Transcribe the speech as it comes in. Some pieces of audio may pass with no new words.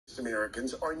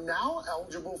Americans are now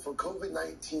eligible for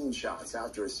COVID-19 shots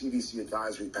after a CDC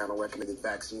advisory panel recommended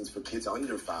vaccines for kids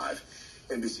under 5.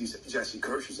 NBC's Jesse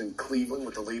Kirsch is in Cleveland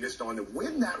with the latest on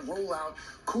when that rollout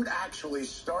could actually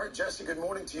start. Jesse, good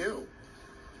morning to you.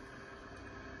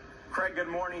 Craig, good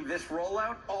morning. This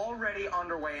rollout already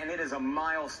underway, and it is a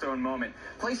milestone moment.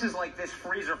 Places like this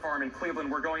freezer farm in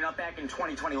Cleveland were going up back in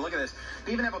 2020. Look at this.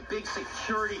 They even have a big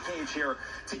security cage here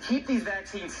to keep these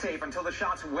vaccines safe until the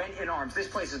shots went in arms. This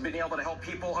place has been able to help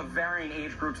people of varying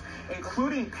age groups,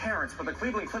 including parents. But the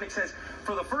Cleveland Clinic says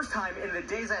for the first time in the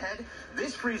days ahead,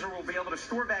 this freezer will be able to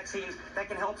store vaccines that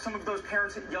can help some of those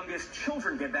parents' youngest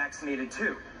children get vaccinated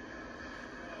too.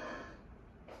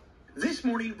 This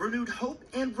morning, renewed hope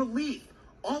and relief.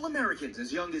 All Americans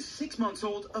as young as 6 months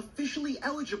old officially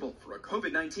eligible for a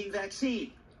COVID-19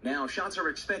 vaccine. Now, shots are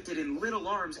expected in little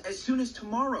arms as soon as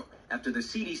tomorrow after the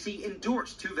CDC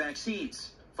endorsed 2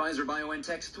 vaccines.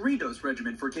 Pfizer-BioNTech's 3-dose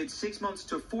regimen for kids 6 months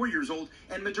to 4 years old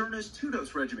and Moderna's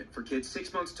 2-dose regimen for kids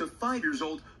 6 months to 5 years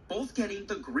old, both getting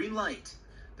the green light.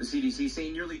 The CDC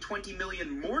saying nearly 20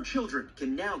 million more children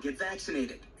can now get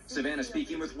vaccinated. Savannah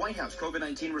speaking with White House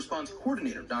COVID-19 response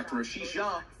coordinator Dr. Ashish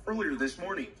Jha earlier this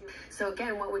morning. So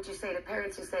again, what would you say to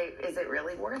parents who say, is it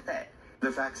really worth it?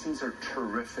 The vaccines are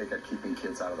terrific at keeping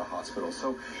kids out of the hospital.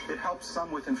 So it helps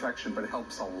some with infection, but it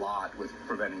helps a lot with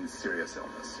preventing serious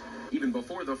illness. Even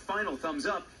before the final thumbs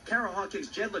up, Kara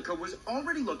Hawkins-Jedlicka was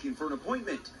already looking for an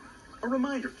appointment. A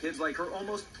reminder, kids like her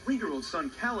almost 3-year-old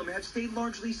son Callum have stayed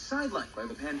largely sidelined by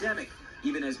the pandemic,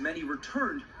 even as many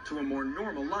returned to a more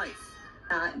normal life.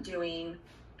 Not doing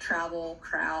travel,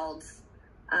 crowds,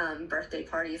 birthday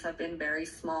parties have been very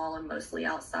small and mostly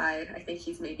outside. I think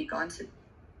he's maybe gone to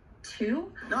 2.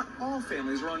 Not all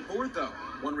families are on board, though.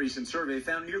 One recent survey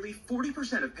found nearly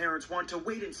 40% of parents want to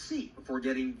wait and see before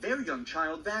getting their young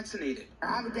child vaccinated.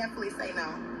 I would definitely say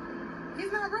no.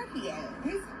 He's not ready yet.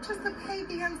 He's just a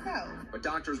baby himself. But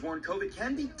doctors warn COVID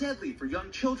can be deadly for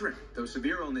young children. Though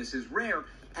severe illness is rare,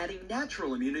 adding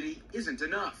natural immunity isn't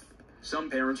enough.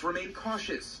 Some parents remain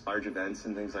cautious. Large events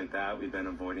and things like that, we've been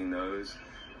avoiding those.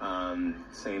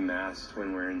 Same masks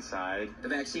when we're inside. The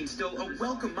vaccine's still a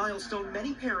welcome milestone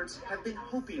many parents have been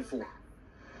hoping for.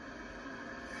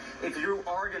 If you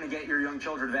are going to get your young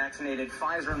children vaccinated,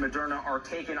 Pfizer and Moderna are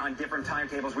taken on different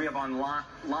timetables. We have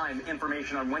online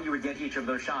information on when you would get each of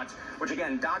those shots, which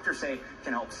again, doctors say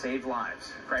can help save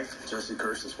lives. Craig? Jesse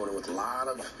Kirsch this morning with a lot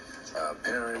of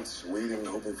parents waiting,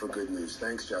 hoping for good news.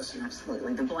 Thanks, Jesse.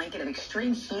 Absolutely. The blanket of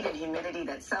extreme heat and humidity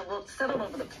that settled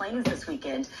over the plains this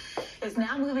weekend is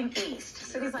now moving east.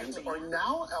 Cities like are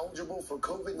now eligible for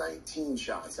COVID-19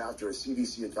 shots after a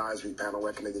CDC advisory panel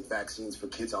recommended vaccines for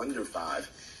kids under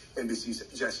 5. NBC's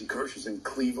Jesse Kirsch is in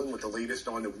Cleveland with the latest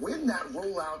on when that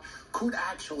rollout could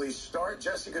actually start.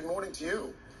 Jesse, good morning to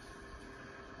you.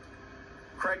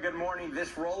 Craig, good morning. This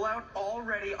rollout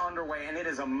already underway, and it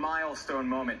is a milestone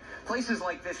moment. Places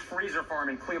like this freezer farm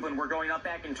in Cleveland were going up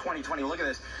back in 2020. Look at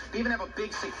this. They even have a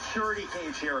big security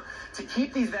cage here to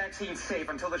keep these vaccines safe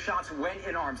until the shots went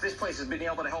in arms. This place has been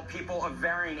able to help people of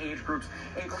varying age groups,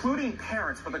 including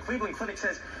parents. But the Cleveland Clinic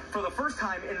says for the first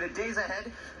time in the days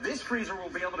ahead, this freezer will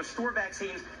be able to store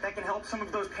vaccines that can help some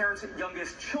of those parents'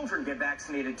 youngest children get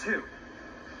vaccinated too.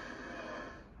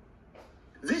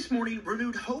 This morning,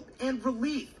 renewed hope and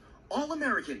relief. All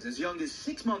Americans as young as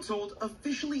 6 months old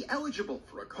officially eligible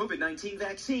for a COVID-19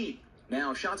 vaccine.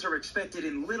 Now, shots are expected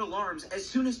in little arms as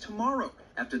soon as tomorrow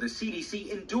after the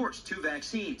CDC endorsed 2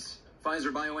 vaccines.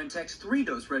 Pfizer-BioNTech's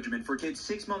 3-dose regimen for kids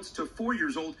 6 months to 4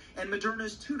 years old and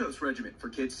Moderna's 2-dose regimen for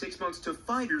kids 6 months to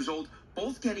 5 years old,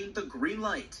 both getting the green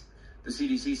light. The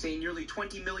CDC saying nearly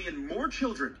 20 million more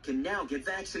children can now get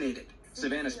vaccinated.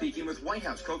 Savannah speaking with White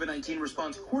House COVID-19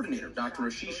 response coordinator Dr.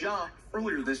 Ashish Jha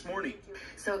earlier this morning.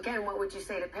 So again, what would you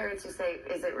say to parents who say,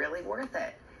 is it really worth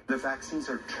it? The vaccines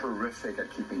are terrific at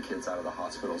keeping kids out of the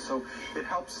hospital. So it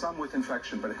helps some with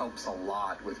infection, but it helps a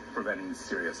lot with preventing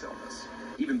serious illness.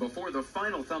 Even before the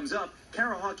final thumbs up,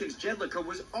 Kara Hawkins-Jedlicka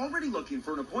was already looking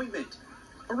for an appointment.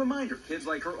 A reminder, kids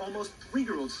like her almost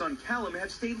 3-year-old son Callum have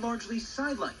stayed largely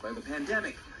sidelined by the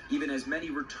pandemic, even as many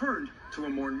returned to a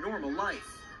more normal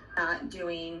life. Not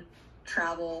doing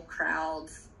travel,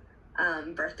 crowds,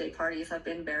 birthday parties have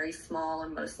been very small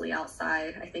and mostly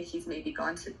outside. I think he's maybe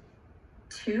gone to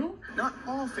 2. Not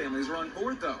all families are on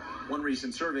board, though. One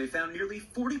recent survey found nearly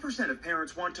 40% of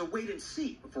parents want to wait and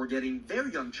see before getting their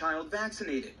young child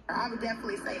vaccinated. I would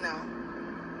definitely say no.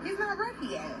 He's not ready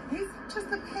yet. He's just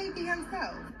a baby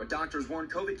himself. But doctors warn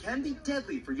COVID can be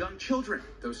deadly for young children.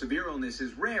 Though severe illness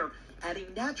is rare, adding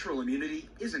natural immunity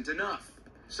isn't enough.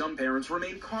 Some parents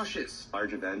remain cautious.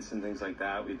 Large events and things like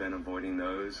that, we've been avoiding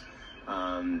those.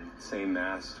 Same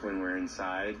mask when we're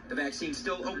inside. The vaccine's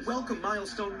still a welcome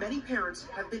milestone many parents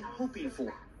have been hoping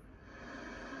for.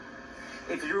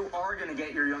 If you are going to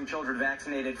get your young children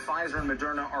vaccinated, Pfizer and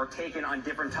Moderna are taken on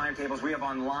different timetables. We have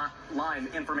online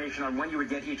information on when you would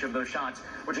get each of those shots,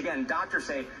 which, again, doctors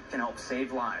say can help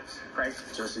save lives. Craig?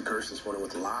 Jesse Kirsch this morning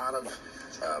with a lot of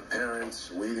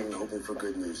parents waiting, hoping for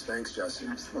good news. Thanks, Jesse.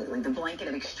 Absolutely. The blanket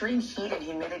of extreme heat and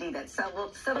humidity that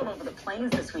settled over the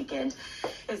plains this weekend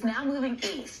is now moving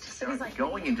east. Cities like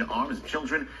going into arms of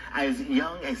children as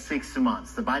young as 6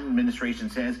 months. The Biden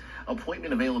administration says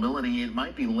appointment availability, it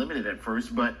might be limited at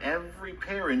first, but every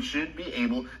parent should be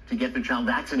able to get their child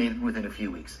vaccinated within a few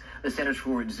weeks. The Centers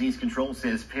for Disease Control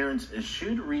says parents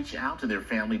should reach out to their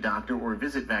family doctor or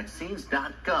visit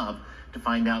Vaccines.gov to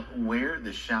find out where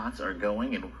the shots are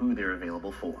going and who they're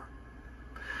available for.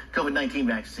 COVID-19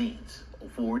 vaccines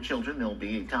for children, they'll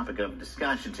be a topic of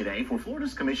discussion today for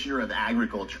Florida's Commissioner of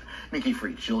Agriculture, Nikki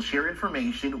Fried. She'll share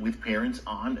information with parents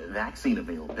on vaccine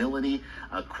availability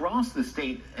across the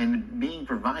state and being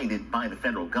provided by the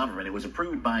federal government. It was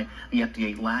approved by the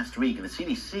FDA last week, and the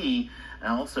CDC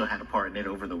also had a part in it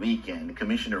over the weekend.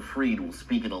 Commissioner Fried will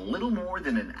speak in a little more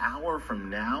than an hour from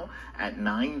now at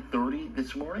 9:30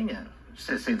 this morning.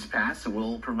 Since passed, so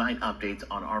we'll provide updates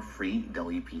on our free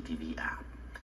WPTV app.